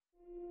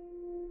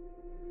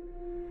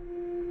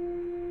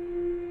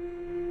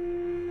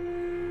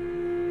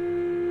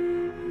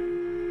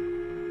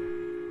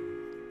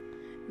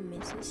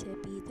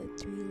Mississippi, the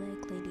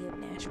three-legged lady of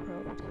Nash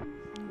Road.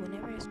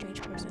 Whenever a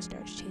strange person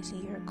starts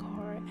chasing your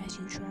car as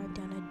you drive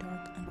down a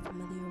dark,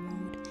 unfamiliar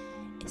road,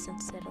 it's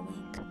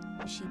unsettling.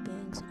 She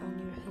bangs on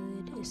your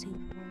hood, it's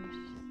even worse.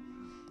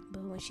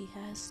 But when she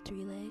has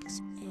three legs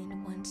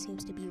and one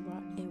seems to be a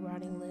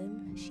rotting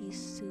limb, she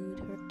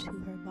sewed her to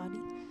her body.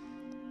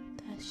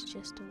 That's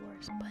just the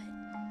worst. But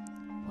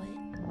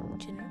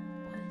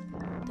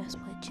that's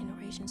what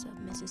generations of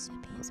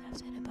Mississippians have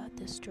said about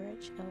this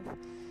stretch of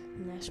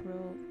Nash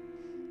Road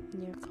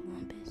near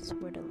Columbus,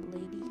 where the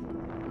lady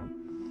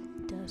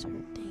does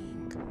her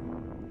thing.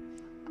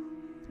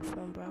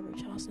 From Robert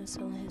Johnson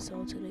selling his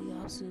soul to the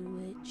Yazoo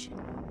Witch,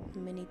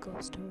 many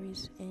ghost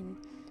stories in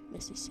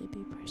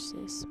Mississippi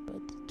persist,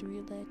 but the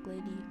three-legged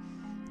lady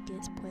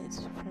gets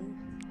points from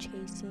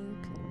chasing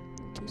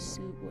to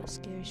suit what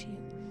scares you.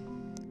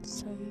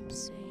 Some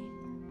say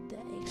the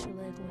extra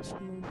leg was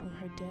removed from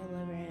her dead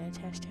lover and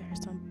attached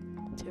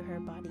to her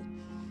body.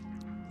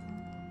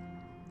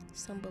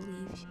 Some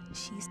believe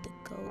she's the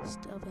ghost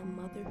of a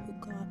mother who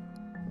got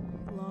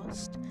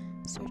lost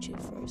searching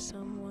for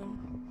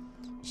someone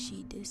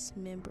she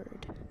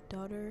dismembered.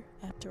 Daughter,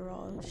 after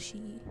all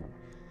she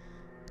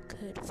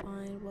could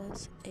find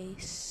was a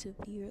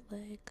severe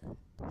leg.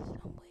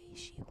 Some way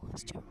she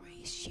wants to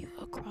race you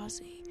across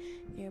a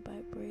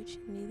nearby bridge.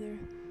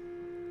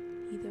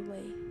 Either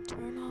way,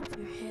 turn off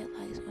your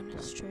headlights on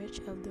the stretch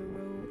of the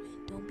road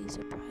and don't be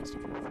surprised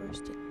if you're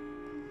first to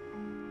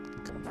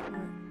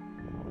confront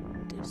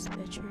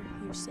dispatcher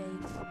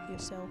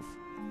yourself.